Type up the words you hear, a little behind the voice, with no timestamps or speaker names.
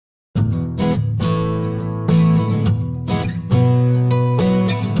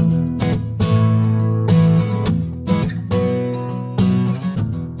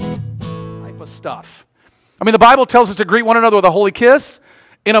stuff. I mean, the Bible tells us to greet one another with a holy kiss.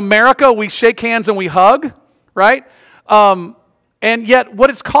 In America, we shake hands and we hug, right? And yet, what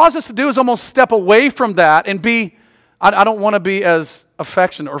it's caused us to do is almost step away from that and be, I don't want to be as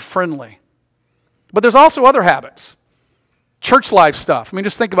affectionate or friendly. But there's also other habits. Church life stuff. I mean,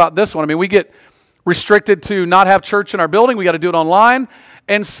 just think about this one. I mean, we get restricted to not have church in our building. We got to do it online.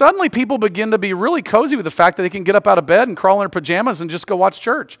 And suddenly people begin to be really cozy with the fact that they can get up out of bed and crawl in their pajamas and just go watch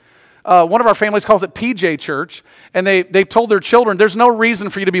church. One of our families calls it PJ Church, and they've told their children, there's no reason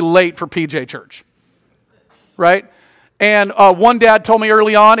for you to be late for PJ Church, right? And one dad told me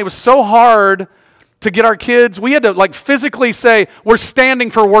early on, it was so hard to get our kids, we had to like physically say, we're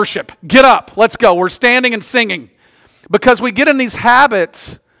standing for worship. Get up, let's go. We're standing and singing. Because we get in these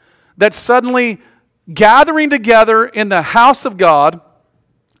habits that suddenly gathering together in the house of God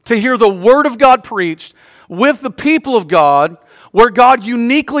to hear the Word of God preached with the people of God, where God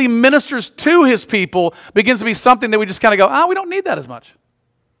uniquely ministers to His people, begins to be something that we just kind of go, we don't need that as much.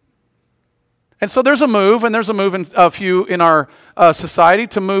 And so there's a move, and there's a move in a few in our society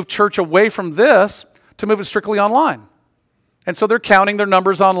to move church away from this, to move it strictly online. And so they're counting their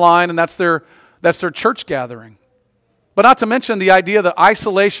numbers online, and that's their church gathering. But not to mention the idea that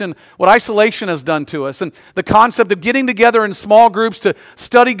isolation, what isolation has done to us, and the concept of getting together in small groups to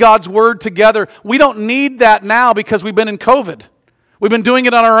study God's Word together. We don't need that now because we've been in COVID. We've been doing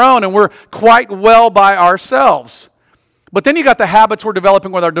it on our own, and we're quite well by ourselves. But then you got the habits we're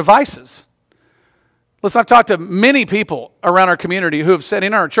developing with our devices. Listen, I've talked to many people around our community who have said,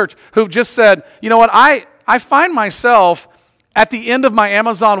 in our church, who've just said, you know what, I find myself at the end of my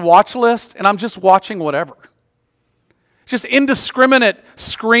Amazon watch list, and I'm just watching whatever. Just indiscriminate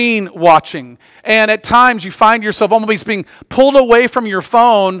screen watching. And at times you find yourself almost being pulled away from your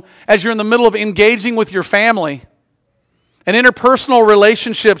phone as you're in the middle of engaging with your family. And interpersonal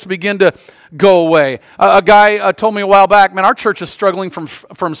relationships begin to go away. A guy told me a while back, man, our church is struggling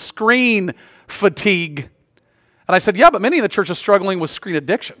from screen fatigue. And I said, yeah, but many of the church is struggling with screen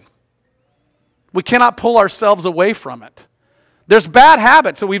addiction. We cannot pull ourselves away from it. There's bad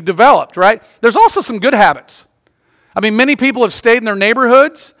habits that we've developed, right? There's also some good habits. I mean, many people have stayed in their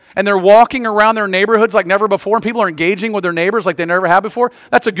neighborhoods, and they're walking around their neighborhoods like never before, and people are engaging with their neighbors like they never have before.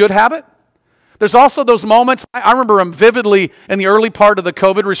 That's a good habit. There's also those moments, I remember them vividly in the early part of the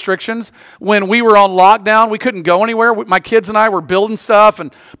COVID restrictions, when we were on lockdown, we couldn't go anywhere. My kids and I were building stuff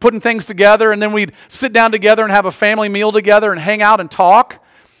and putting things together, and then we'd sit down together and have a family meal together and hang out and talk.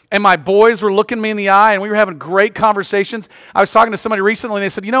 And my boys were looking me in the eye, and we were having great conversations. I was talking to somebody recently, and they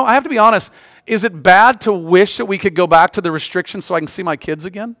said, you know, I have to be honest, is it bad to wish that we could go back to the restrictions so I can see my kids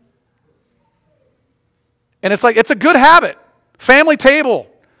again? And it's like, it's a good habit. Family table,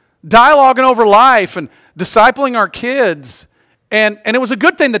 dialoguing over life, and discipling our kids. And it was a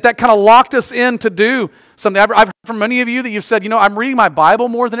good thing that kind of locked us in to do something. I've heard from many of you that you've said, you know, I'm reading my Bible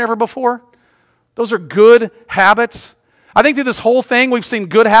more than ever before. Those are good habits. I think through this whole thing, we've seen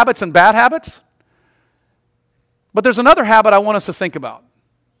good habits and bad habits. But there's another habit I want us to think about.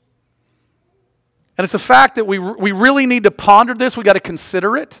 And it's a fact that we really need to ponder this. We've got to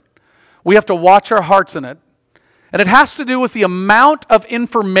consider it. We have to watch our hearts in it. And it has to do with the amount of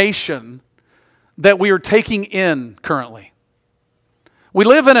information that we are taking in currently. We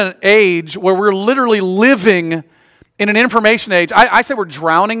live in an age where we're literally living in an information age. I say we're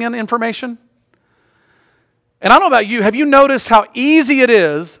drowning in information. And I don't know about you, have you noticed how easy it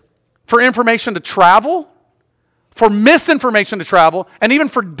is for information to travel, for misinformation to travel, and even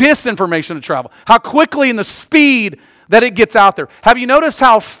for disinformation to travel? How quickly and the speed that it gets out there. Have you noticed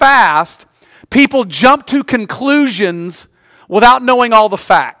how fast people jump to conclusions without knowing all the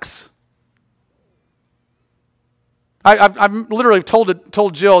facts? I've literally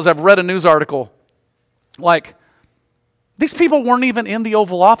told Jill as I've read a news article, like, these people weren't even in the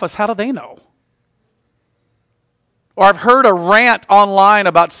Oval Office. How do they know? Or I've heard a rant online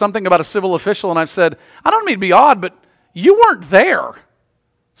about something about a civil official, and I've said, I don't mean to be odd, but you weren't there.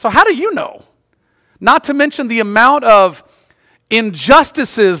 So how do you know? Not to mention the amount of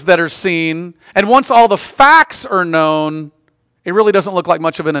injustices that are seen, and once all the facts are known, it really doesn't look like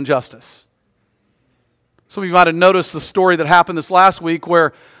much of an injustice. Some of you might have noticed the story that happened this last week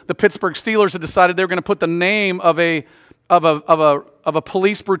where the Pittsburgh Steelers had decided they were going to put the name of a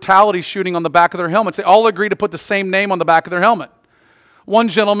police brutality shooting on the back of their helmets. They all agreed to put the same name on the back of their helmet. One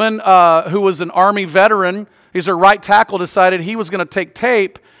gentleman who was an Army veteran, he's a right tackle, decided he was going to take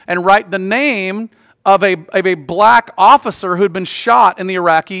tape and write the name of a black officer who had been shot in the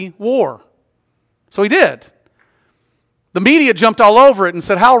Iraqi war. So he did. The media jumped all over it and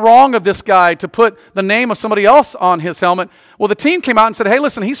said, how wrong of this guy to put the name of somebody else on his helmet. Well, the team came out and said, hey,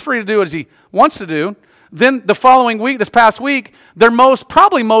 listen, he's free to do as he wants to do. Then the following week, this past week, their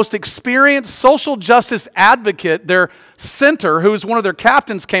probably most experienced social justice advocate, their center, who's one of their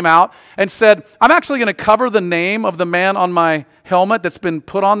captains, came out and said, I'm actually going to cover the name of the man on my helmet that's been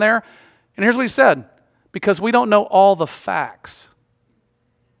put on there. And here's what he said, because we don't know all the facts.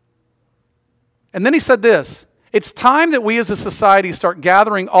 And then he said this, it's time that we as a society start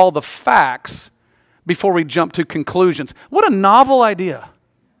gathering all the facts before we jump to conclusions. What a novel idea.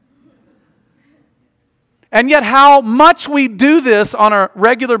 And yet how much we do this on a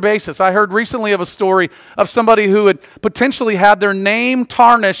regular basis. I heard recently of a story of somebody who had potentially had their name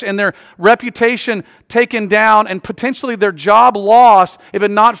tarnished and their reputation taken down and potentially their job lost if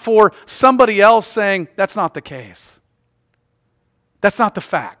it not for somebody else saying, that's not the case. That's not the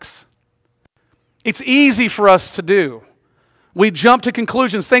facts. It's easy for us to do. We jump to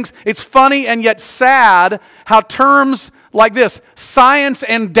conclusions. It's funny and yet sad how terms like this, science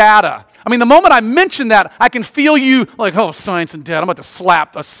and data. I mean, the moment I mention that, I can feel you like, oh, science and data. I'm about to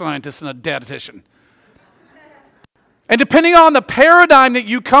slap a scientist and a datistician. And depending on the paradigm that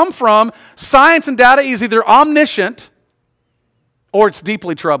you come from, science and data is either omniscient or it's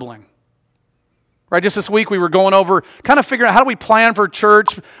deeply troubling. Right, just this week we were going over, kind of figuring out how do we plan for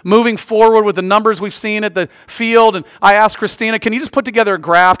church moving forward with the numbers we've seen at the field. And I asked Christina, can you just put together a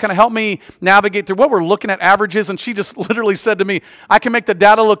graph, kind of help me navigate through what we're looking at averages? And she just literally said to me, I can make the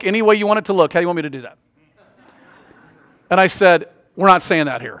data look any way you want it to look. How do you want me to do that? And I said, we're not saying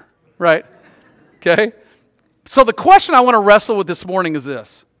that here, right? Okay? So the question I want to wrestle with this morning is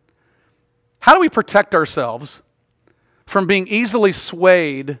this. How do we protect ourselves from being easily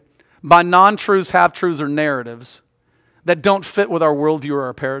swayed by non-truths, half-truths, or narratives that don't fit with our worldview or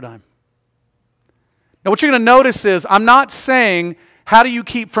our paradigm? Now, what you're going to notice is I'm not saying how do you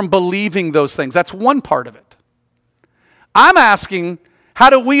keep from believing those things. That's one part of it. I'm asking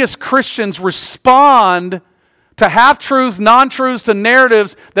how do we as Christians respond to half-truths, non-truths, to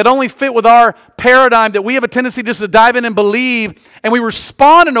narratives that only fit with our paradigm, that we have a tendency just to dive in and believe, and we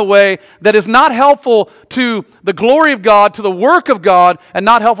respond in a way that is not helpful to the glory of God, to the work of God, and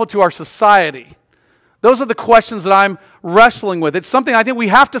not helpful to our society. Those are the questions that I'm wrestling with. It's something I think we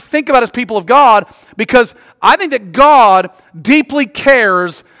have to think about as people of God, because I think that God deeply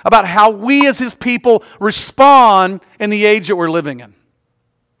cares about how we as His people respond in the age that we're living in.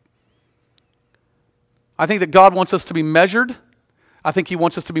 I think that God wants us to be measured. I think He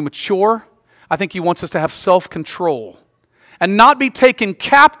wants us to be mature. I think He wants us to have self-control and not be taken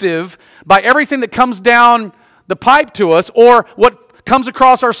captive by everything that comes down the pipe to us, or what comes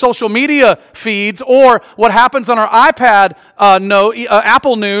across our social media feeds, or what happens on our iPad,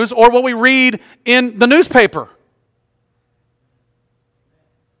 Apple News, or what we read in the newspaper.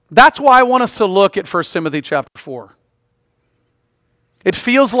 That's why I want us to look at 1 Timothy chapter 4. It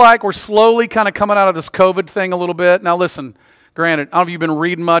feels like we're slowly kind of coming out of this COVID thing a little bit. Now listen, granted, I don't know if you've been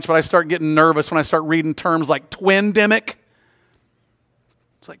reading much, but I start getting nervous when I start reading terms like twindemic.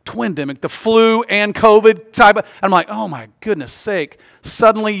 It's like twindemic, the flu and COVID type. And I'm like, oh my goodness sake.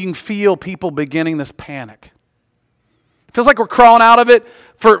 Suddenly you can feel people beginning this panic. It feels like we're crawling out of it.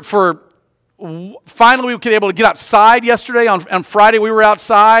 Finally, we were able to get outside yesterday. On Friday, we were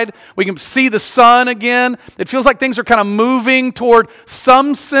outside. We can see the sun again. It feels like things are kind of moving toward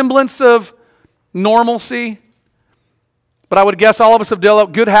some semblance of normalcy. But I would guess all of us have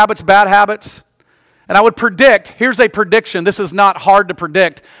developed good habits, bad habits. And I would predict, here's a prediction, this is not hard to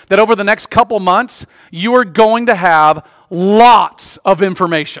predict, that over the next couple months, you are going to have lots of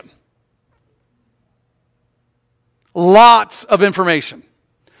information. Lots of information.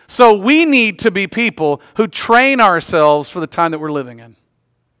 So we need to be people who train ourselves for the time that we're living in.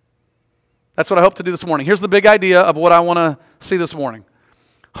 That's what I hope to do this morning. Here's the big idea of what I want to see this morning.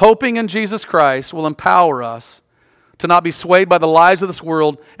 Hoping in Jesus Christ will empower us to not be swayed by the lies of this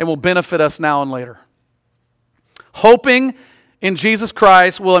world and will benefit us now and later. Hoping in Jesus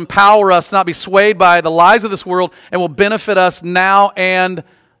Christ will empower us to not be swayed by the lies of this world and will benefit us now and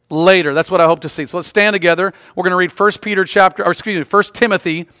later. That's what I hope to see. So let's stand together. We're going to read 1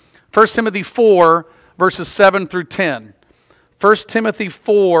 Timothy 4, verses 7 through 10. 1 Timothy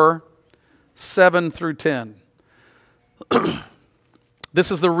 4, 7 through 10.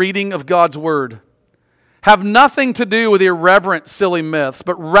 This is the reading of God's Word. Have nothing to do with irreverent, silly myths,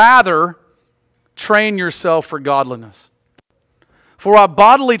 but rather train yourself for godliness. For while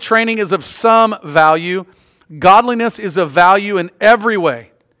bodily training is of some value, godliness is of value in every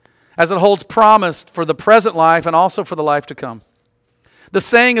way, as it holds promise for the present life and also for the life to come. The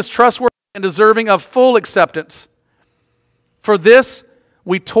saying is trustworthy and deserving of full acceptance. For this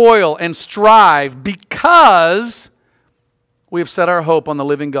we toil and strive because we have set our hope on the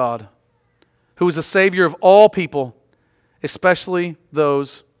living God, who is the Savior of all people, especially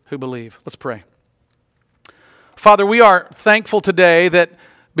those who believe." Let's pray. Father, we are thankful today that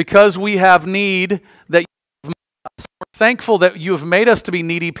because we have need, that we're thankful that you have made us to be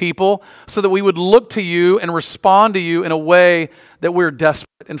needy people so that we would look to you and respond to you in a way that we're desperate.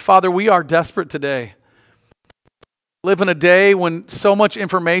 And Father, we are desperate today. We live in a day when so much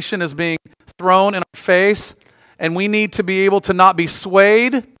information is being thrown in our face, and we need to be able to not be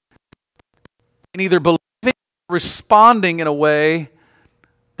swayed in either believing or responding in a way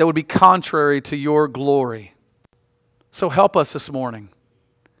that would be contrary to your glory. So help us this morning.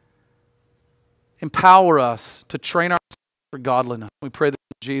 Empower us to train ourselves for godliness. We pray this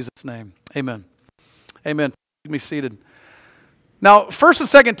in Jesus' name. Amen. Amen. You can be seated. Now, 1st and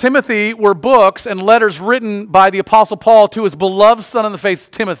 2nd Timothy were books and letters written by the Apostle Paul to his beloved son in the faith,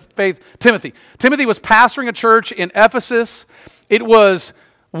 Timothy. Timothy was pastoring a church in Ephesus. It was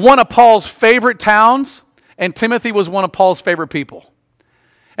one of Paul's favorite towns, and Timothy was one of Paul's favorite people.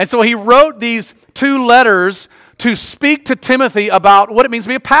 And so he wrote these 2 letters to speak to Timothy about what it means to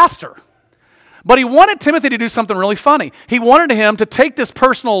be a pastor. But he wanted Timothy to do something really funny. He wanted him to take this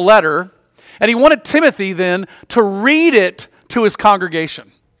personal letter, and he wanted Timothy then to read it to his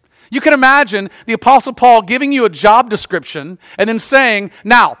congregation. You can imagine the Apostle Paul giving you a job description and then saying,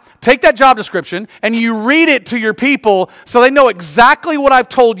 "Now, take that job description and you read it to your people so they know exactly what I've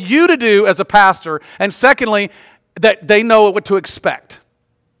told you to do as a pastor, and secondly, that they know what to expect."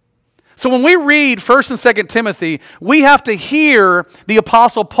 So when we read 1st and 2nd Timothy, we have to hear the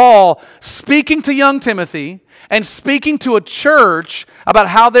Apostle Paul speaking to young Timothy and speaking to a church about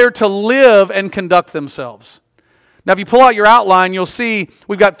how they're to live and conduct themselves. Now, if you pull out your outline, you'll see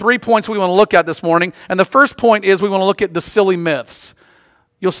we've got 3 points we want to look at this morning. And the first point is we want to look at the silly myths.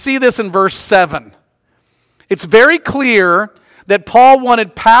 You'll see this in verse 7. It's very clear that Paul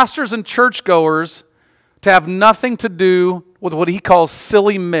wanted pastors and churchgoers to have nothing to do with what he calls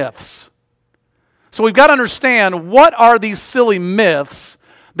silly myths. So we've got to understand, what are these silly myths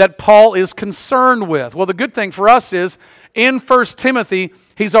that Paul is concerned with? Well, the good thing for us is in 1 Timothy,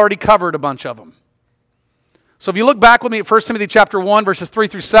 he's already covered a bunch of them. So if you look back with me at 1 Timothy chapter 1, verses 3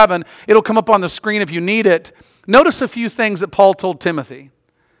 through 7, it'll come up on the screen if you need it. Notice a few things that Paul told Timothy.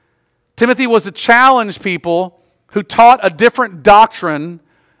 Timothy was to challenge people who taught a different doctrine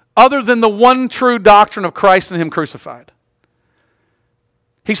other than the one true doctrine of Christ and Him crucified.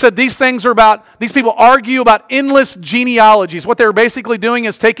 He said these people argue about endless genealogies. What they were basically doing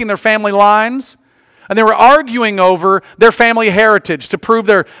is taking their family lines and they were arguing over their family heritage to prove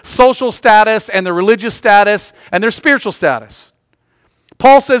their social status and their religious status and their spiritual status.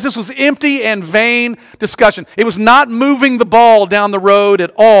 Paul says this was empty and vain discussion. It was not moving the ball down the road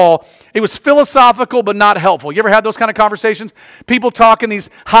at all. It was philosophical but not helpful. You ever had those kind of conversations? People talk in these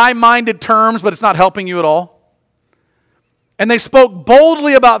high-minded terms, but it's not helping you at all. And they spoke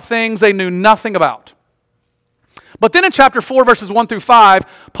boldly about things they knew nothing about. But then in chapter 4, verses 1 through 5,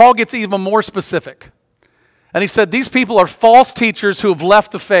 Paul gets even more specific. And he said, these people are false teachers who have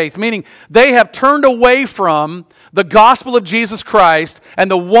left the faith, meaning they have turned away from the gospel of Jesus Christ and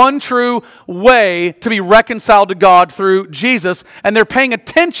the one true way to be reconciled to God through Jesus. And they're paying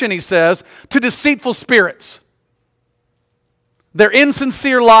attention, he says, to deceitful spirits. They're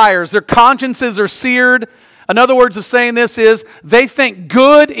insincere liars. Their consciences are seared. Another words of saying this is, they think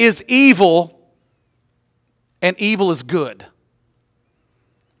good is evil and evil is good.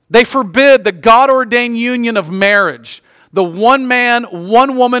 They forbid the God-ordained union of marriage, the one man,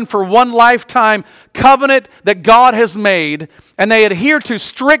 one woman for one lifetime covenant that God has made, and they adhere to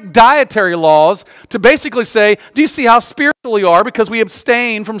strict dietary laws to basically say, do you see how spiritual you are because we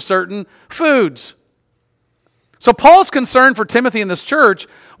abstain from certain foods? So Paul's concern for Timothy in this church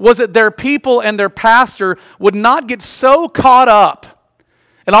was that their people and their pastor would not get so caught up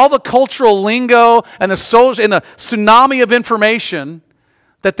in all the cultural lingo and the tsunami of information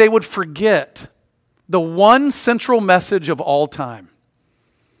that they would forget the one central message of all time.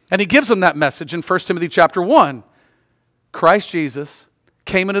 And he gives them that message in 1 Timothy chapter 1. Christ Jesus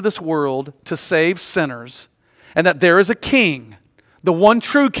came into this world to save sinners, and that there is a king, the one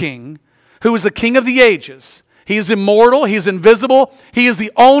true king, who is the king of the ages. He is immortal, He is invisible, He is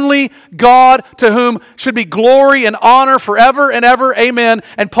the only God to whom should be glory and honor forever and ever, amen.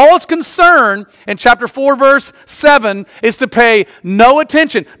 And Paul's concern in chapter 4 verse 7 is to pay no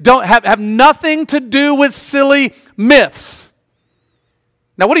attention, don't have nothing to do with silly myths.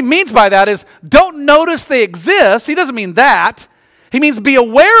 Now what he means by that is don't notice they exist. He doesn't mean that. He means be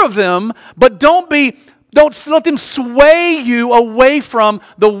aware of them, but don't be Don't let them sway you away from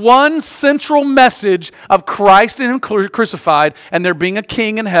the one central message of Christ and Him crucified and there being a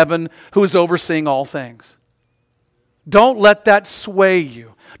King in heaven who is overseeing all things. Don't let that sway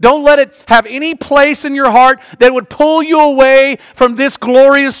you. Don't let it have any place in your heart that would pull you away from this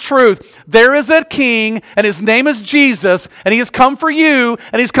glorious truth. There is a King, and His name is Jesus, and He has come for you,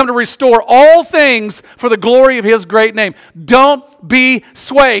 and He's come to restore all things for the glory of His great name. Don't be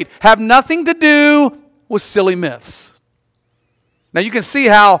swayed. Have nothing to do with silly myths. Now you can see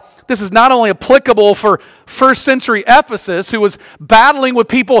how this is not only applicable for first century Ephesus, who was battling with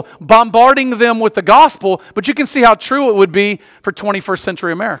people bombarding them with the gospel, but you can see how true it would be for 21st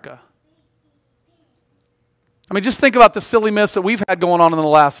century America. I mean, just think about the silly myths that we've had going on in the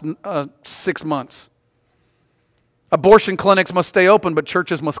last 6 months. Abortion clinics must stay open, but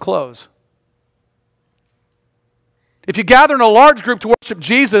churches must close. If you gather in a large group to worship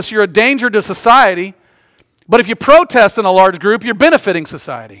Jesus, you're a danger to society. But if you protest in a large group, you're benefiting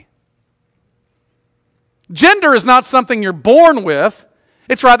society. Gender is not something you're born with.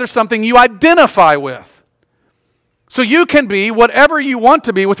 It's rather something you identify with. So you can be whatever you want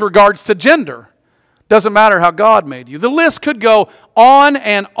to be with regards to gender. Doesn't matter how God made you. The list could go on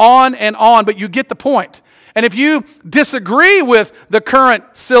and on and on, but you get the point. And if you disagree with the current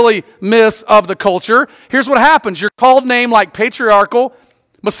silly myths of the culture, here's what happens. You're called names like patriarchal,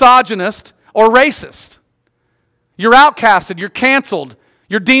 misogynist, or racist. You're outcasted, you're canceled,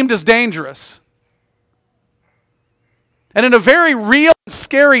 you're deemed as dangerous. And in a very real and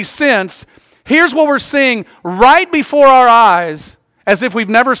scary sense, here's what we're seeing right before our eyes as if we've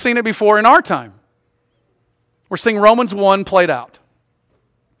never seen it before in our time. We're seeing Romans 1 played out.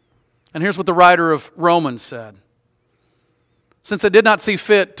 And here's what the writer of Romans said. Since they did not see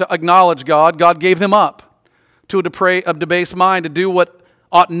fit to acknowledge God, God gave them up to a debased mind to do what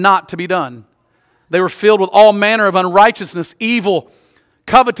ought not to be done. They were filled with all manner of unrighteousness, evil,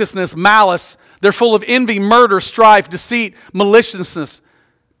 covetousness, malice. They're full of envy, murder, strife, deceit, maliciousness.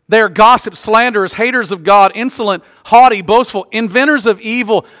 They are gossips, slanderers, haters of God, insolent, haughty, boastful, inventors of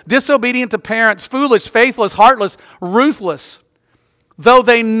evil, disobedient to parents, foolish, faithless, heartless, ruthless. Though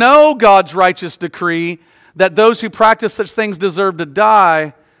they know God's righteous decree that those who practice such things deserve to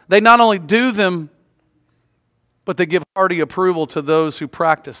die, they not only do them, but they give hearty approval to those who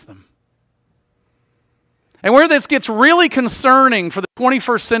practice them. And where this gets really concerning for the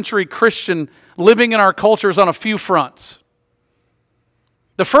 21st century Christian living in our culture is on a few fronts.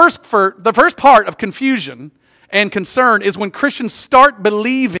 The first part of confusion and concern is when Christians start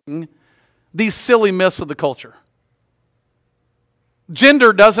believing these silly myths of the culture.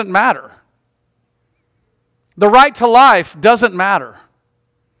 Gender doesn't matter. The right to life doesn't matter.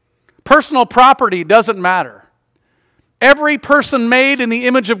 Personal property doesn't matter. Every person made in the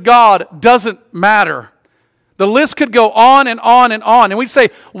image of God doesn't matter. The list could go on and on and on. And we'd say,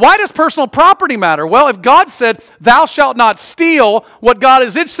 why does personal property matter? Well, if God said, thou shalt not steal, what God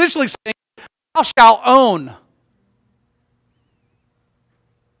is essentially saying, thou shalt own.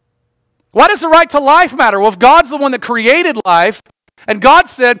 Why does the right to life matter? Well, if God's the one that created life, and God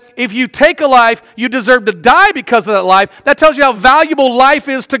said, if you take a life, you deserve to die because of that life, that tells you how valuable life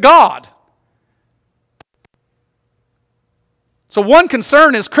is to God. So one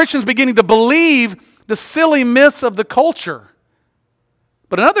concern is Christians beginning to believe the silly myths of the culture.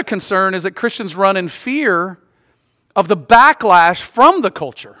 But another concern is that Christians run in fear of the backlash from the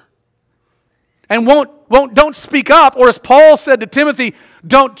culture. And don't speak up, or as Paul said to Timothy,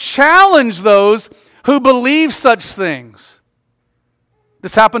 don't challenge those who believe such things.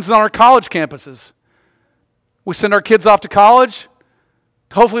 This happens on our college campuses. We send our kids off to college.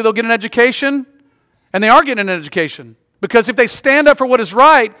 Hopefully they'll get an education. And they are getting an education. Because if they stand up for what is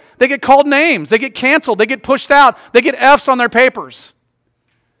right, they get called names, they get canceled, they get pushed out, they get F's on their papers.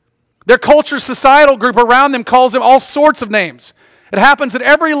 Their culture, societal group around them calls them all sorts of names. It happens at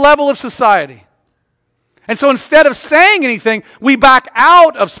every level of society. And so instead of saying anything, we back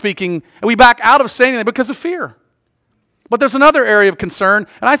out of speaking, and we back out of saying anything because of fear. But there's another area of concern,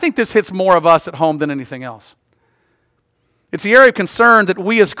 and I think this hits more of us at home than anything else. It's the area of concern that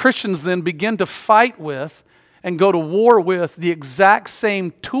we as Christians then begin to fight with and go to war with the exact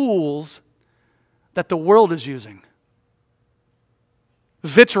same tools that the world is using.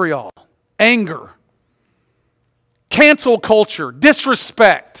 Vitriol, anger, cancel culture,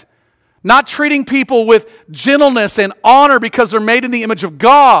 disrespect, not treating people with gentleness and honor because they're made in the image of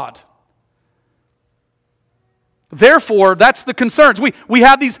God. Therefore, that's the concerns. We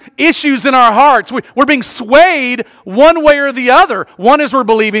have these issues in our hearts. We're being swayed one way or the other. One is we're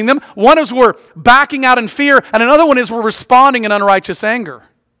believing them. One is we're backing out in fear. And another one is we're responding in unrighteous anger.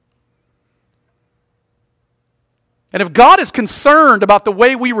 And if God is concerned about the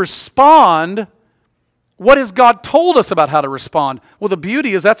way we respond, what has God told us about how to respond? Well, the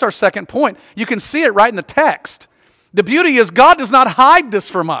beauty is that's our second point. You can see it right in the text. The beauty is God does not hide this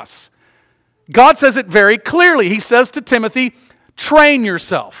from us. God says it very clearly. He says to Timothy, train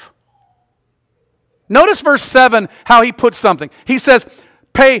yourself. Notice verse 7, how he puts something. He says,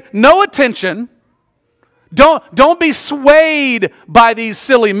 pay no attention. Don't be swayed by these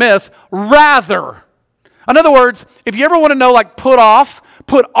silly myths. Rather, in other words, if you ever want to know, like put off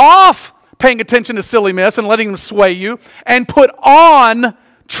paying attention to silly myths and letting them sway you, and put on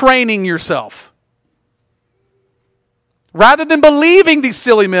training yourself. Rather than believing these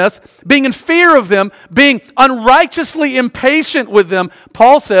silly myths, being in fear of them, being unrighteously impatient with them,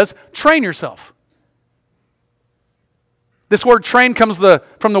 Paul says, train yourself. This word train comes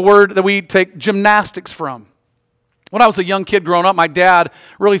from the word that we take gymnastics from. When I was a young kid growing up, my dad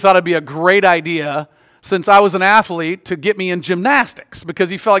really thought it'd be a great idea, since I was an athlete, to get me in gymnastics, because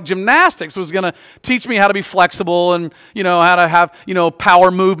he felt like gymnastics was going to teach me how to be flexible and, how to have, power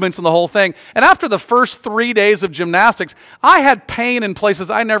movements and the whole thing. And after the first 3 days of gymnastics, I had pain in places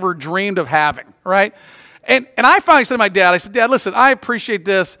I never dreamed of having, right? And I finally said to my dad, I said, Dad, listen, I appreciate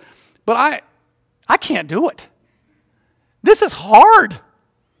this, but I can't do it. This is hard.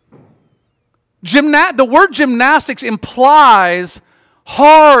 The word gymnastics implies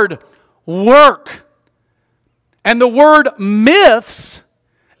hard work. And the word myths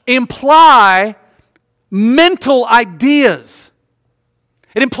imply mental ideas.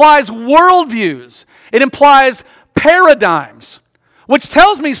 It implies worldviews. It implies paradigms, which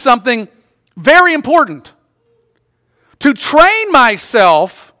tells me something very important. To train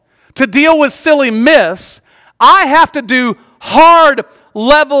myself to deal with silly myths, I have to do hard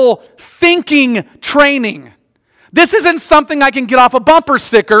level thinking training. This isn't something I can get off a bumper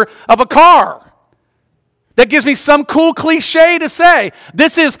sticker of a car that gives me some cool cliche to say.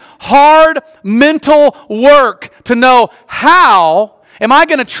 This is hard mental work to know how am I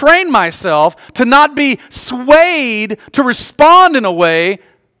going to train myself to not be swayed to respond in a way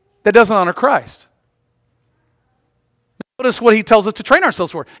that doesn't honor Christ. Notice what he tells us to train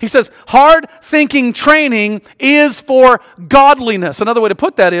ourselves for. He says, hard thinking training is for godliness. Another way to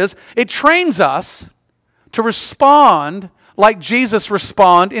put that is, it trains us to respond like Jesus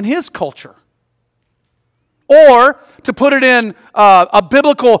responded in his culture. Or, to put it in a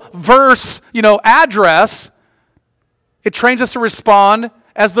biblical verse, address, it trains us to respond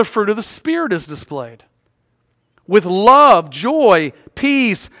as the fruit of the Spirit is displayed. With love, joy,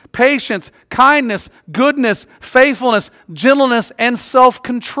 peace, patience, kindness, goodness, faithfulness, gentleness, and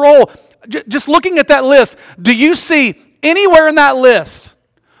self-control. Just looking at that list, do you see anywhere in that list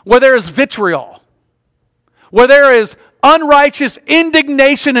where there is vitriol, where there is unrighteous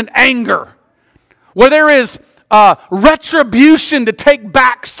indignation and anger, where there is retribution to take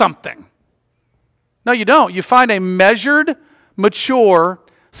back something? No, you don't. You find a measured, mature,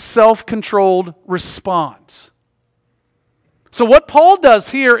 self-controlled response. So what Paul does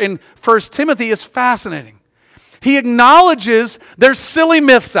here in 1 Timothy is fascinating. He acknowledges there's silly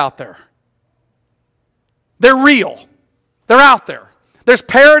myths out there. They're real. They're out there. There's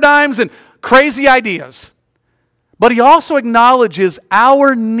paradigms and crazy ideas. But he also acknowledges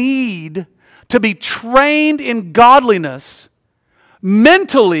our need to be trained in godliness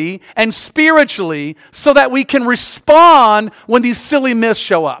mentally and spiritually so that we can respond when these silly myths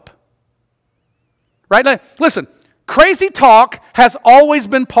show up. Right? Now, listen, crazy talk has always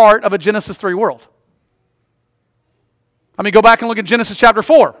been part of a Genesis 3 world. I mean, go back and look at Genesis chapter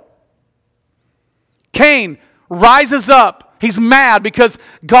 4. Cain rises up. He's mad because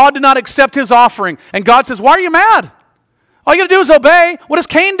God did not accept his offering. And God says, why are you mad? All you got to do is obey. What does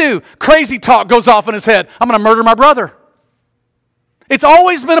Cain do? Crazy talk goes off in his head. I'm going to murder my brother. It's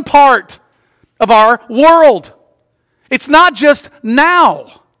always been a part of our world. It's not just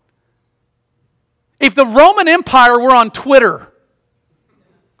now. If the Roman Empire were on Twitter,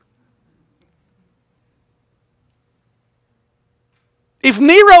 if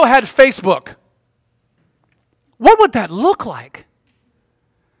Nero had Facebook, what would that look like?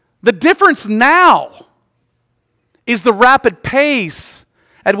 The difference now is the rapid pace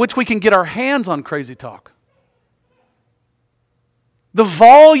at which we can get our hands on crazy talk. The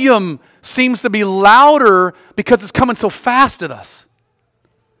volume seems to be louder because it's coming so fast at us.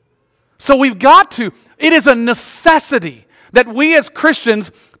 So it is a necessity that we as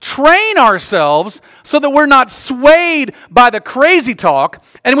Christians train ourselves so that we're not swayed by the crazy talk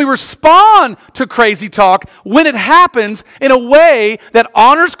and we respond to crazy talk when it happens in a way that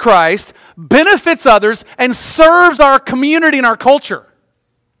honors Christ, benefits others, and serves our community and our culture.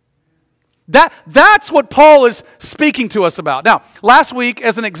 That's what Paul is speaking to us about. Now, last week,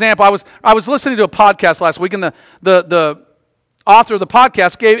 as an example, I was listening to a podcast last week, and the author of the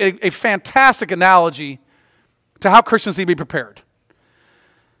podcast gave a fantastic analogy to how Christians need to be prepared.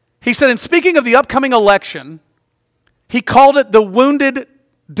 He said, in speaking of the upcoming election, he called it the wounded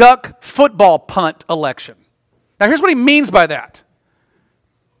duck football punt election. Now, here's what he means by that.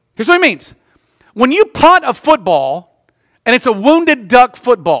 Here's what he means. When you punt a football, and it's a wounded duck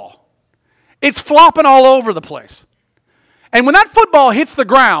football, it's flopping all over the place. And when that football hits the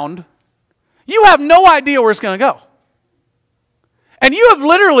ground, you have no idea where it's going to go. And you have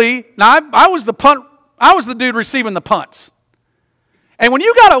literally, now I was the dude receiving the punts. And when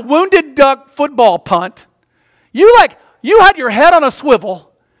you got a wounded duck football punt, you had your head on a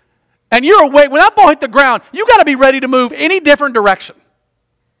swivel, and you're awake. When that ball hit the ground, you got to be ready to move any different direction.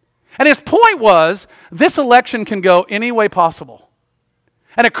 And his point was, this election can go any way possible.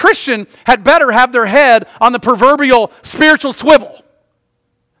 And a Christian had better have their head on the proverbial spiritual swivel.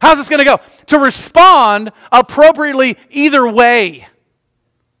 How's this going to go? To respond appropriately either way.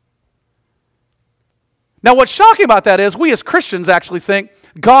 Now, what's shocking about that is we as Christians actually think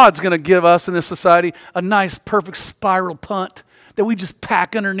God's going to give us in this society a nice, perfect spiral punt that we just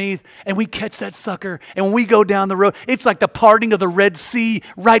pack underneath and we catch that sucker, and when we go down the road, it's like the parting of the Red Sea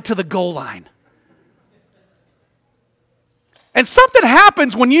right to the goal line. And something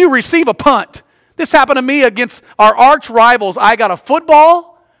happens when you receive a punt. This happened to me against our arch rivals. I got a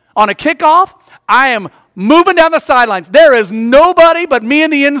football on a kickoff. I am moving down the sidelines. There is nobody but me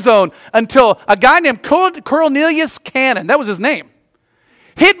in the end zone until a guy named Cornelius Cannon, that was his name,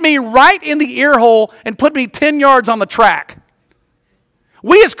 hit me right in the ear hole and put me 10 yards on the track.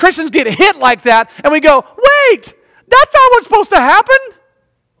 We as Christians get hit like that and we go, wait, that's not what's supposed to happen?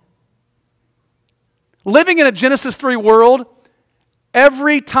 Living in a Genesis 3 world,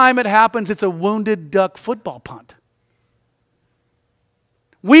 every time it happens, it's a wounded duck football punt.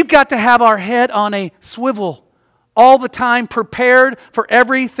 We've got to have our head on a swivel all the time, prepared for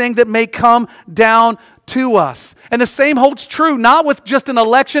everything that may come down to us. And the same holds true, not with just an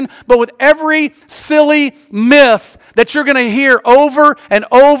election, but with every silly myth that you're going to hear over and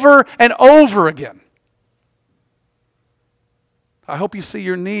over and over again. I hope you see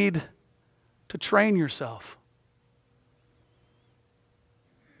your need to train yourself.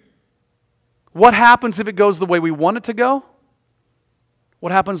 What happens if it goes the way we want it to go?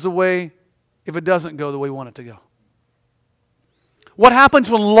 What happens if it doesn't go the way we want it to go? What happens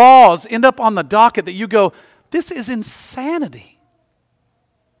when laws end up on the docket that you go, this is insanity?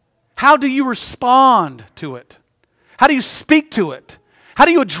 How do you respond to it? How do you speak to it? How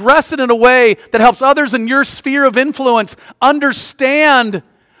do you address it in a way that helps others in your sphere of influence understand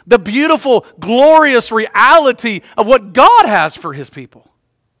the beautiful, glorious reality of what God has for His people?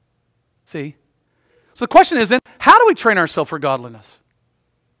 See? So the question is, how do we train ourselves for godliness?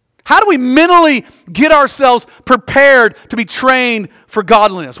 How do we mentally get ourselves prepared to be trained for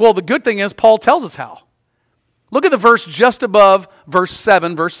godliness? Well, the good thing is Paul tells us how. Look at the verse just above verse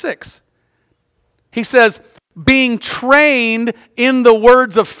 7, verse 6. He says, being trained in the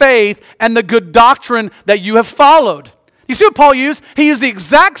words of faith and the good doctrine that you have followed. You see what Paul used? He used the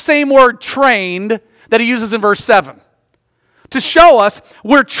exact same word trained that he uses in verse 7. To show us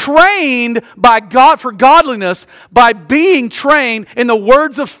we're trained by God for godliness by being trained in the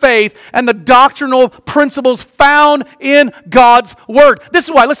words of faith and the doctrinal principles found in God's Word. This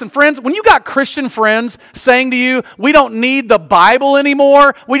is why, listen, friends, when you got Christian friends saying to you, we don't need the Bible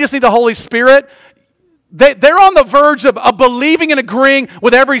anymore, we just need the Holy Spirit, they're on the verge of believing and agreeing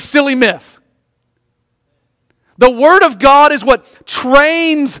with every silly myth. The Word of God is what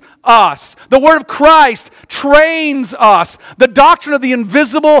trains us. The Word of Christ trains us. The doctrine of the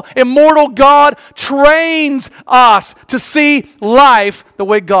invisible, immortal God trains us to see life the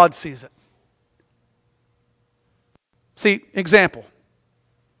way God sees it. See, example.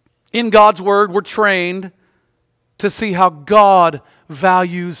 In God's Word, we're trained to see how God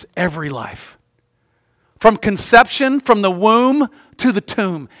values every life. From conception, from the womb to the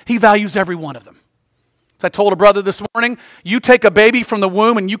tomb, He values every one of them. I told a brother this morning, you take a baby from the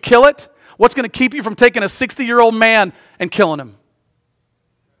womb and you kill it, what's going to keep you from taking a 60-year-old man and killing him?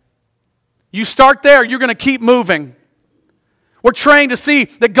 You start there, you're going to keep moving. We're trained to see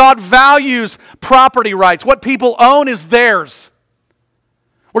that God values property rights. What people own is theirs.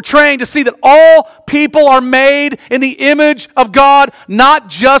 We're trained to see that all people are made in the image of God, not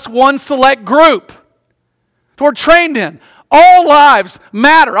just one select group. That's what we're trained in. All lives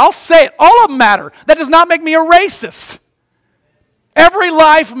matter. I'll say it. All of them matter. That does not make me a racist. Every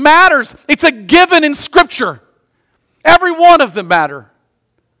life matters. It's a given in Scripture. Every one of them matter.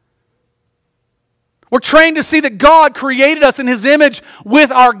 We're trained to see that God created us in His image with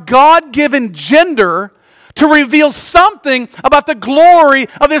our God-given gender to reveal something about the glory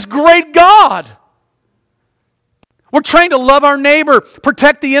of this great God. We're trained to love our neighbor,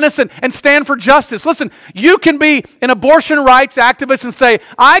 protect the innocent, and stand for justice. Listen, you can be an abortion rights activist and say,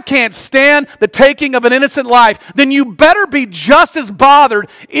 I can't stand the taking of an innocent life. Then you better be just as bothered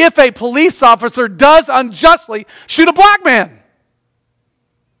if a police officer does unjustly shoot a black man.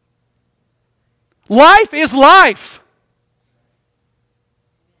 Life is life.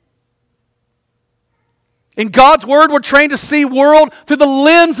 In God's Word, we're trained to see world through the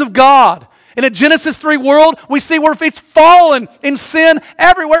lens of God. In a Genesis 3 world, we see where it's fallen in sin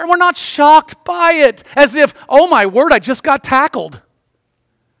everywhere, and we're not shocked by it, as if, oh my word, I just got tackled.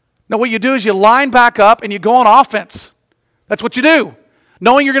 No, what you do is you line back up and you go on offense. That's what you do.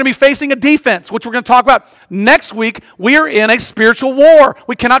 Knowing you're going to be facing a defense, which we're going to talk about next week. We are in a spiritual war.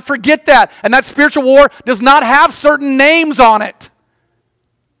 We cannot forget that. And that spiritual war does not have certain names on it.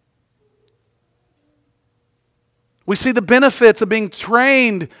 We see the benefits of being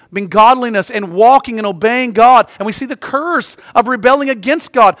trained, being godliness, and walking and obeying God. And we see the curse of rebelling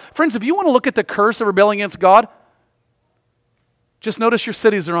against God. Friends, if you want to look at the curse of rebelling against God, just notice your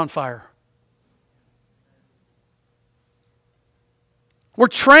cities are on fire. We're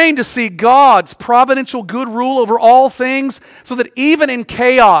trained to see God's providential good rule over all things so that even in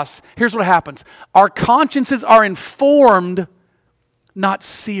chaos, here's what happens. Our consciences are informed, not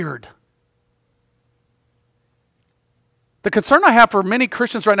seared. The concern I have for many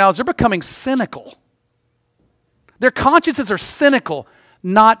Christians right now is they're becoming cynical. Their consciences are cynical,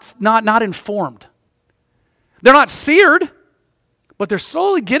 not informed. They're not seared, but they're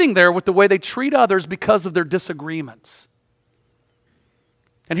slowly getting there with the way they treat others because of their disagreements.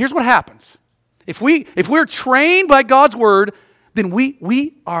 And here's what happens. If we're trained by God's Word, then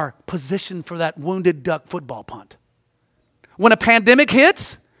we are positioned for that wounded duck football punt. When a pandemic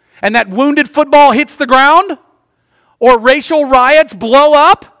hits and that wounded football hits the ground, or racial riots blow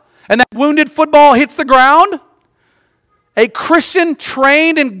up and that wounded football hits the ground, a Christian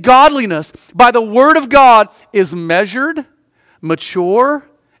trained in godliness by the Word of God is measured, mature,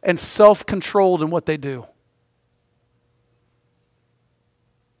 and self-controlled in what they do.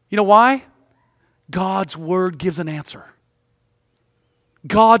 You know why? God's Word gives an answer.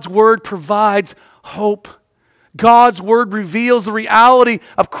 God's Word provides hope. God's Word reveals the reality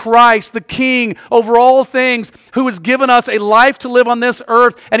of Christ, the King over all things, who has given us a life to live on this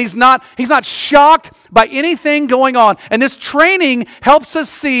earth, and He's not shocked by anything going on. And this training helps us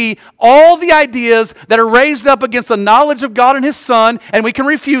see all the ideas that are raised up against the knowledge of God and His Son, and we can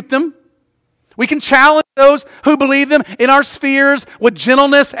refute them. We can challenge those who believe them in our spheres with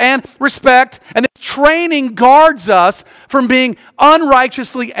gentleness and respect. And this training guards us from being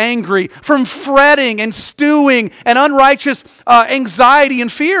unrighteously angry, from fretting and stewing and unrighteous anxiety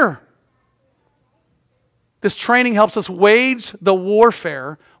and fear. This training helps us wage the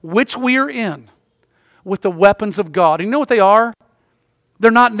warfare which we are in with the weapons of God. And you know what they are?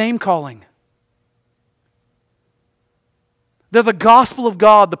 They're not name-calling. They're the gospel of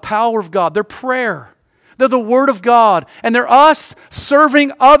God, the power of God. They're prayer. They're the Word of God. And they're us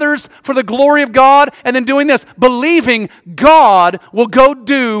serving others for the glory of God and then doing this, believing God will go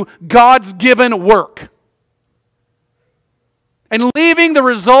do God's given work. And leaving the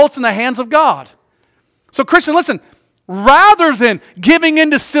results in the hands of God. So Christian, listen, rather than giving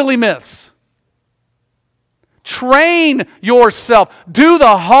in to silly myths, train yourself. Do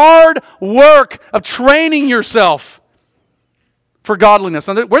the hard work of training yourself for godliness.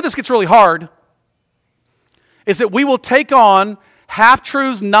 Now, where this gets really hard is that we will take on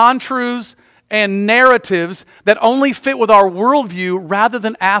half-truths, non-truths, and narratives that only fit with our worldview rather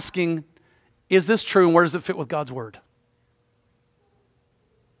than asking, is this true and where does it fit with God's Word?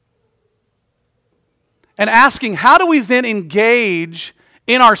 And asking, how do we then engage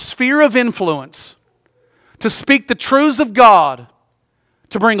in our sphere of influence to speak the truths of God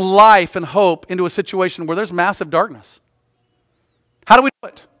to bring life and hope into a situation where there's massive darkness? How do we do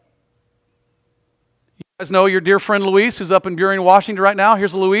it? You guys know your dear friend Luis, who's up in Burien, Washington right now.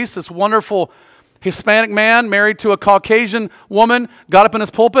 Here's Luis, this wonderful Hispanic man married to a Caucasian woman, got up in his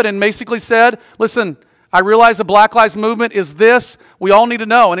pulpit and basically said, listen, I realize the Black Lives Movement is this. We all need to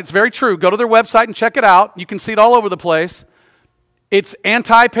know, and it's very true. Go to their website and check it out. You can see it all over the place. It's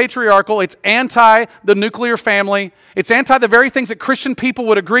anti-patriarchal. It's anti the nuclear family. It's anti the very things that Christian people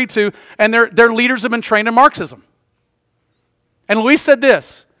would agree to, and their leaders have been trained in Marxism. And Luis said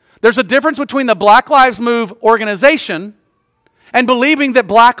this, there's a difference between the Black Lives Move organization and believing that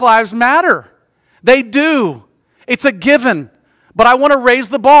Black Lives matter. They do. It's a given. But I want to raise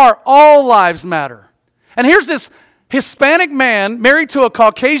the bar. All lives matter. And here's this Hispanic man married to a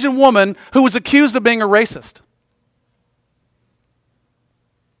Caucasian woman who was accused of being a racist.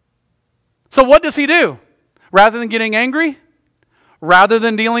 So what does he do? Rather than getting angry, rather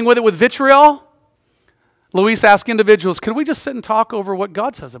than dealing with it with vitriol, Luis asked individuals, could we just sit and talk over what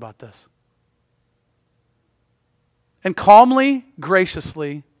God says about this? And calmly,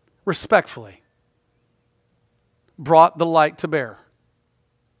 graciously, respectfully brought the light to bear.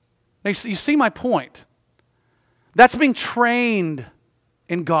 Now, you see my point. That's being trained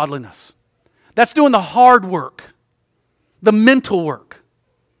in godliness. That's doing the hard work, the mental work,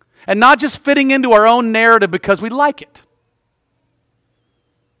 and not just fitting into our own narrative because we like it.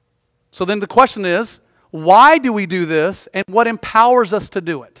 So then the question is, why do we do this, and what empowers us to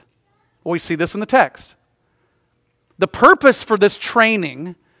do it? Well, we see this in the text. The purpose for this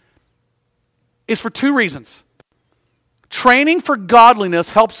training is for two reasons. Training for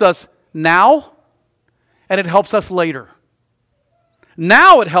godliness helps us now, and it helps us later.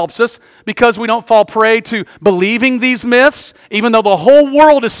 Now it helps us because we don't fall prey to believing these myths, even though the whole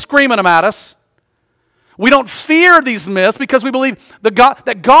world is screaming them at us. We don't fear these myths because we believe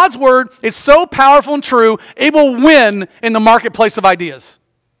that God's Word is so powerful and true, it will win in the marketplace of ideas.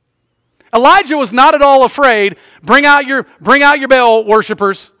 Elijah was not at all afraid. Bring out your Baal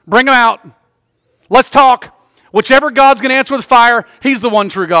worshipers. Bring them out. Let's talk. Whichever God's going to answer with fire, He's the one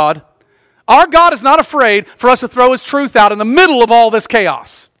true God. Our God is not afraid for us to throw His truth out in the middle of all this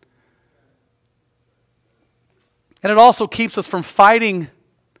chaos. And it also keeps us from fighting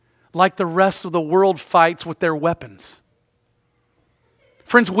like the rest of the world fights with their weapons.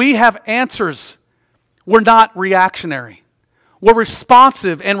 Friends, we have answers. We're not reactionary. We're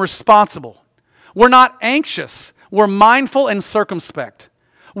responsive and responsible. We're not anxious. We're mindful and circumspect.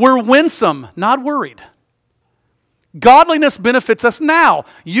 We're winsome, not worried. Godliness benefits us now.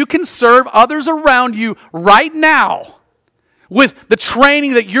 You can serve others around you right now with the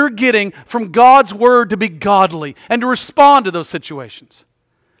training that you're getting from God's Word to be godly and to respond to those situations.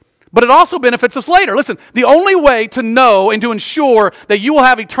 But it also benefits us later. Listen, the only way to know and to ensure that you will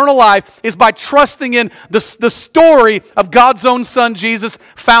have eternal life is by trusting in the story of God's own Son, Jesus,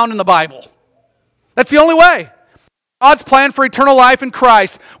 found in the Bible. That's the only way. God's plan for eternal life in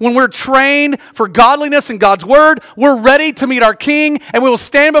Christ. When we're trained for godliness in God's Word, we're ready to meet our King, and we will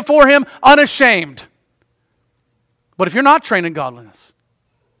stand before Him unashamed. But if you're not trained in godliness,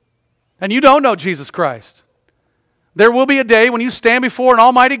 and you don't know Jesus Christ, there will be a day when you stand before an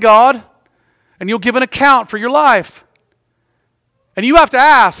almighty God and you'll give an account for your life. And you have to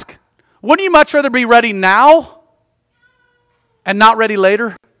ask, wouldn't you much rather be ready now and not ready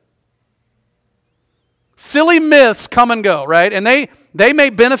later? Silly myths come and go, right? And they may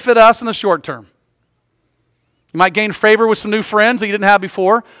benefit us in the short term. You might gain favor with some new friends that you didn't have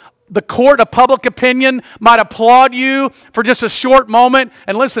before. The court of public opinion might applaud you for just a short moment.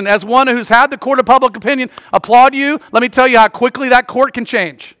 And listen, as one who's had the court of public opinion applaud you, let me tell you how quickly that court can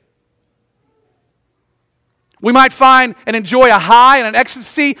change. We might find and enjoy a high and an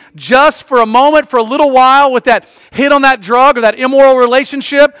ecstasy just for a moment, for a little while with that hit on that drug or that immoral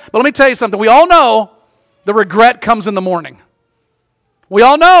relationship. But let me tell you something. We all know the regret comes in the morning. We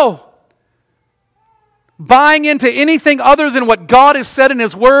all know. Buying into anything other than what God has said in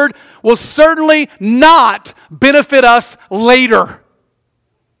His Word will certainly not benefit us later.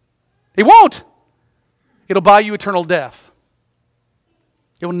 It won't. It'll buy you eternal death.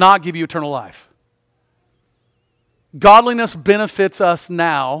 It will not give you eternal life. Godliness benefits us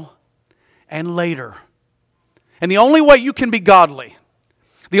now and later. And the only way you can be godly,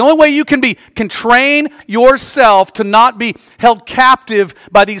 the only way you can train yourself to not be held captive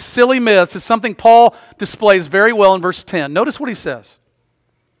by these silly myths is something Paul displays very well in verse 10. Notice what he says.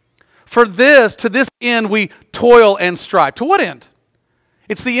 To this end we toil and strive. To what end?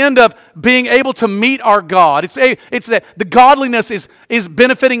 It's the end of being able to meet our God. It's that the godliness is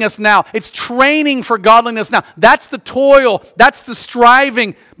benefiting us now. It's training for godliness now. That's the toil. That's the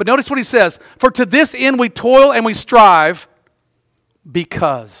striving. But notice what he says. For to this end we toil and we strive.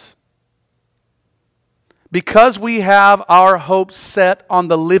 Because we have our hope set on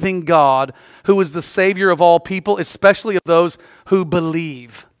the living God, who is the Savior of all people, especially of those who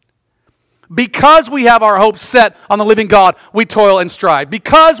believe. Because we have our hope set on the living God, we toil and strive.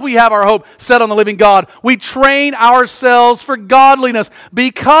 Because we have our hope set on the living God, we train ourselves for godliness.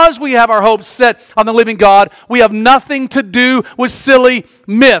 Because we have our hope set on the living God, we have nothing to do with silly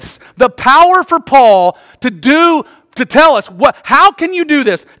myths. The power for Paul to tell us how can you do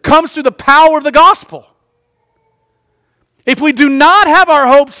this comes through the power of the gospel. If we do not have our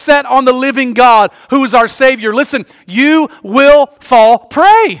hope set on the living God who is our Savior, listen, you will fall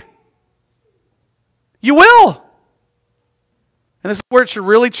prey. You will. And this is where it should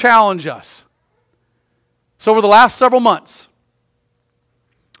really challenge us. So over the last several months,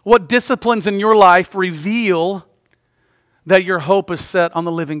 what disciplines in your life reveal that your hope is set on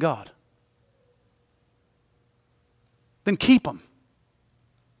the living God? Then keep them.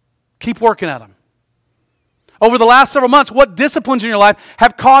 Keep working at them. Over the last several months, what disciplines in your life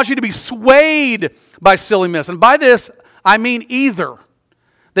have caused you to be swayed by silliness? And by this, I mean either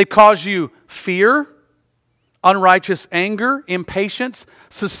they cause you fear, unrighteous anger, impatience,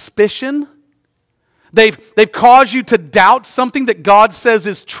 suspicion. They've caused you to doubt something that God says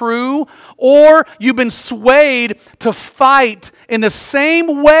is true, or you've been swayed to fight in the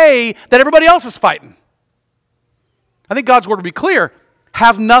same way that everybody else is fighting. I think God's word will be clear.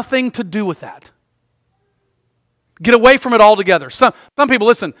 Have nothing to do with that. Get away from it altogether. Some people,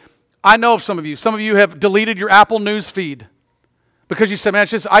 listen, I know of some of you have deleted your Apple News feed because you said, man,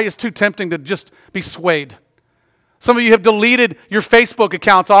 it's too tempting to just be swayed. Some of you have deleted your Facebook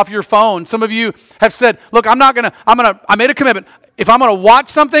accounts off your phone. Some of you have said, look, I made a commitment. If I'm going to watch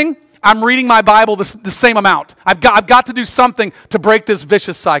something, I'm reading my Bible the same amount. I've got to do something to break this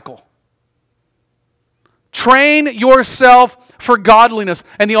vicious cycle. Train yourself for godliness.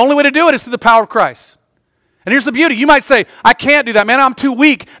 And the only way to do it is through the power of Christ. And here's the beauty. You might say, I can't do that, man. I'm too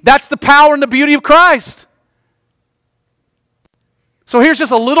weak. That's the power and the beauty of Christ. So here's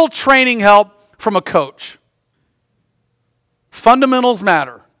just a little training help from a coach. Fundamentals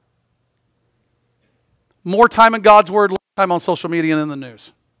matter. More time in God's Word, less time on social media and in the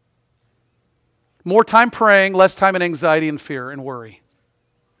news. More time praying, less time in anxiety and fear and worry.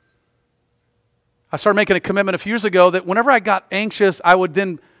 I started making a commitment a few years ago that whenever I got anxious, I would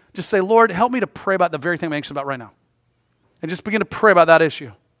then just say, Lord, help me to pray about the very thing I'm anxious about right now. And just begin to pray about that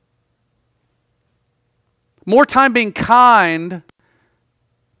issue. More time being kind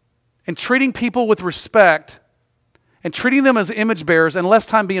and treating people with respect and treating them as image bearers, and less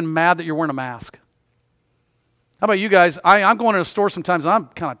time being mad that you're wearing a mask. How about you guys? I'm going to a store sometimes and I'm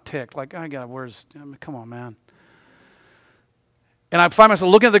kind of ticked. Like, come on, man. And I find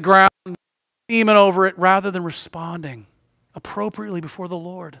myself looking at the ground, steaming over it, rather than responding appropriately before the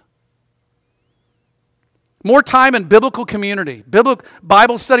Lord. More time in biblical community,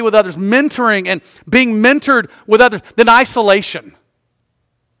 Bible study with others, mentoring and being mentored with others than isolation.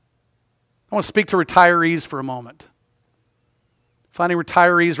 I want to speak to retirees for a moment. Finding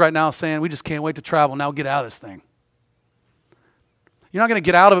retirees right now saying, we just can't wait to travel. Now get out of this thing. You're not going to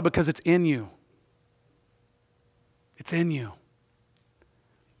get out of it because it's in you. It's in you.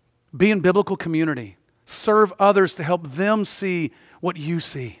 Be in biblical community. Serve others to help them see what you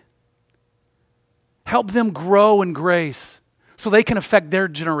see. Help them grow in grace so they can affect their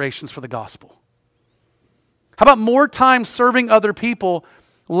generations for the gospel. How about more time serving other people,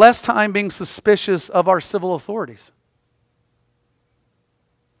 less time being suspicious of our civil authorities?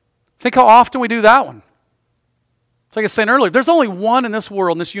 Think how often we do that one. It's like I was saying earlier, there's only one in this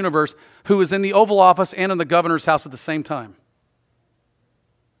world, in this universe, who is in the Oval Office and in the governor's house at the same time.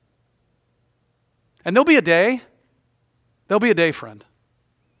 And there'll be a day, friend,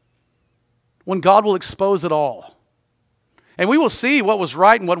 when God will expose it all. And we will see what was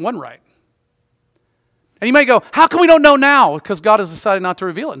right and what wasn't right. And you may go, how come we don't know now? Because God has decided not to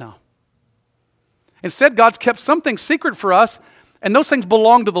reveal it now. Instead, God's kept something secret for us, and those things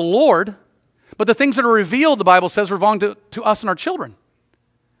belong to the Lord. But the things that are revealed, the Bible says, belong to us and our children.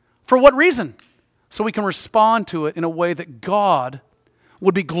 For what reason? So we can respond to it in a way that God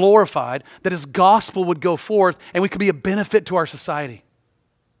would be glorified, that His gospel would go forth, and we could be a benefit to our society.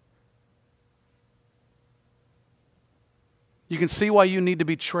 You can see why you need to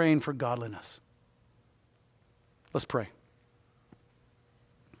be trained for godliness. Let's pray.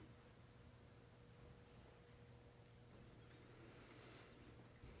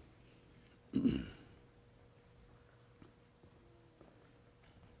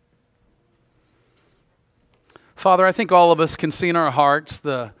 Father, I think all of us can see in our hearts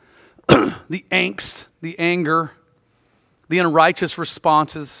the angst, the anger, the unrighteous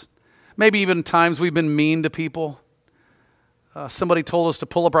responses. Maybe even times we've been mean to people. Somebody told us to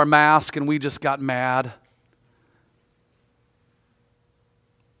pull up our mask and we just got mad.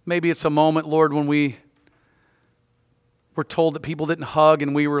 Maybe it's a moment, Lord, when we were told that people didn't hug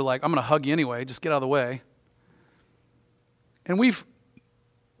and we were like, I'm going to hug you anyway, just get out of the way. And we've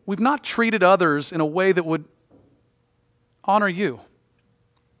not treated others in a way that would honor you.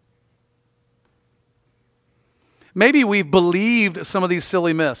 Maybe we've believed some of these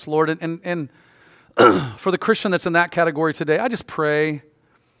silly myths, Lord, and for the Christian that's in that category today, I just pray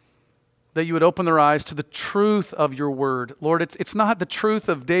that you would open their eyes to the truth of your word. Lord, it's not the truth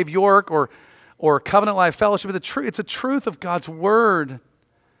of Dave York or or Covenant Life Fellowship. It's a truth of God's Word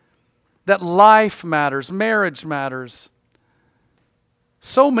that life matters, marriage matters.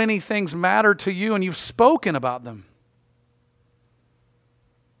 So many things matter to you, and you've spoken about them.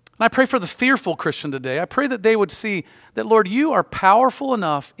 And I pray for the fearful Christian today. I pray that they would see that, Lord, you are powerful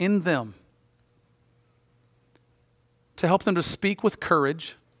enough in them to help them to speak with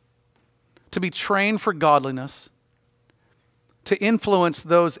courage, to be trained for godliness, to influence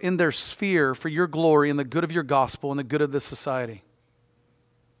those in their sphere for your glory and the good of your gospel and the good of this society.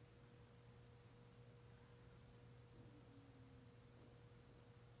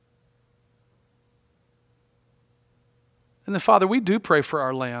 And then, Father, we do pray for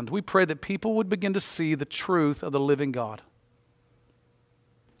our land. We pray that people would begin to see the truth of the living God.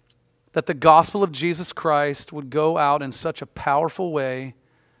 That the gospel of Jesus Christ would go out in such a powerful way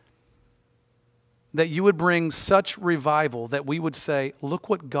that you would bring such revival that we would say, look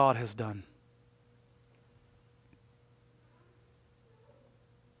what God has done.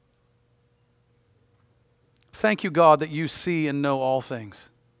 Thank you, God, that you see and know all things.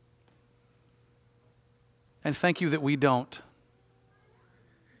 And thank you that we don't.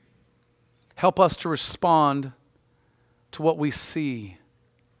 Help us to respond to what we see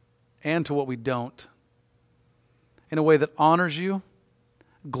and to what we don't in a way that honors you,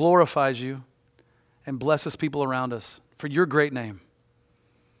 glorifies you, and blesses people around us for your great name.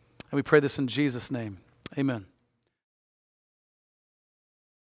 And we pray this in Jesus' name. Amen.